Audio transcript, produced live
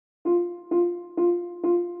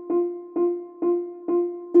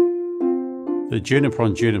The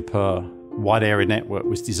Juniper-on-Juniper wide area network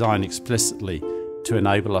was designed explicitly to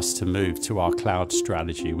enable us to move to our cloud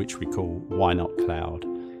strategy, which we call Why Not Cloud.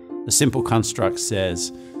 The simple construct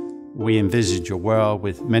says we envisage a world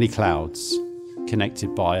with many clouds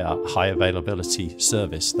connected by a high availability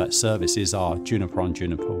service. That service is our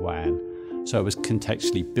Juniper-on-Juniper WAN. So it was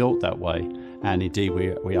contextually built that way, and indeed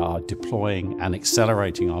we are deploying and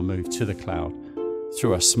accelerating our move to the cloud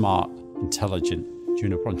through a smart, intelligent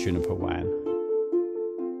Juniper-on-Juniper WAN.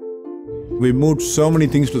 We moved so many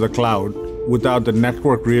things to the cloud without the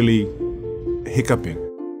network really hiccuping.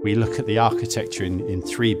 We look at the architecture in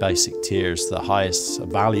three basic tiers. The highest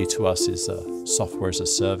value to us is a software as a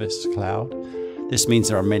service cloud. This means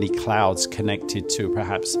there are many clouds connected to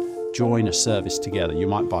perhaps join a service together. You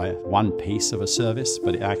might buy one piece of a service,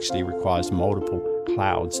 but it actually requires multiple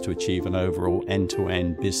clouds to achieve an overall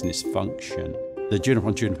end-to-end business function. The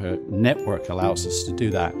Juniper-on-Juniper network allows us to do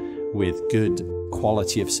that with good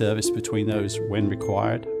quality of service between those when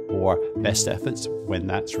required, or best efforts when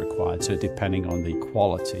that's required. So depending on the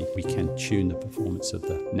quality, we can tune the performance of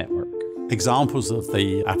the network. Examples of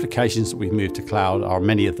the applications that we've moved to cloud are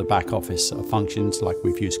many of the back office functions, like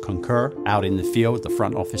we've used Concur out in the field, the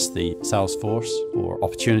front office, the Salesforce, or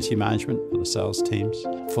opportunity management for the sales teams.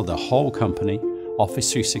 For the whole company,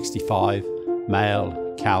 Office 365,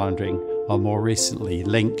 mail, calendaring, or more recently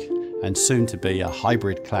Lync, and soon to be a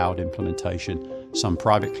hybrid cloud implementation, some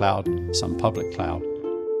private cloud, some public cloud,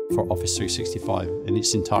 for Office 365 in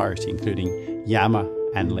its entirety, including Yammer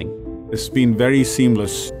and Lync. It's been very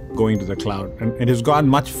seamless going to the cloud, and it has gone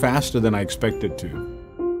much faster than I expected to.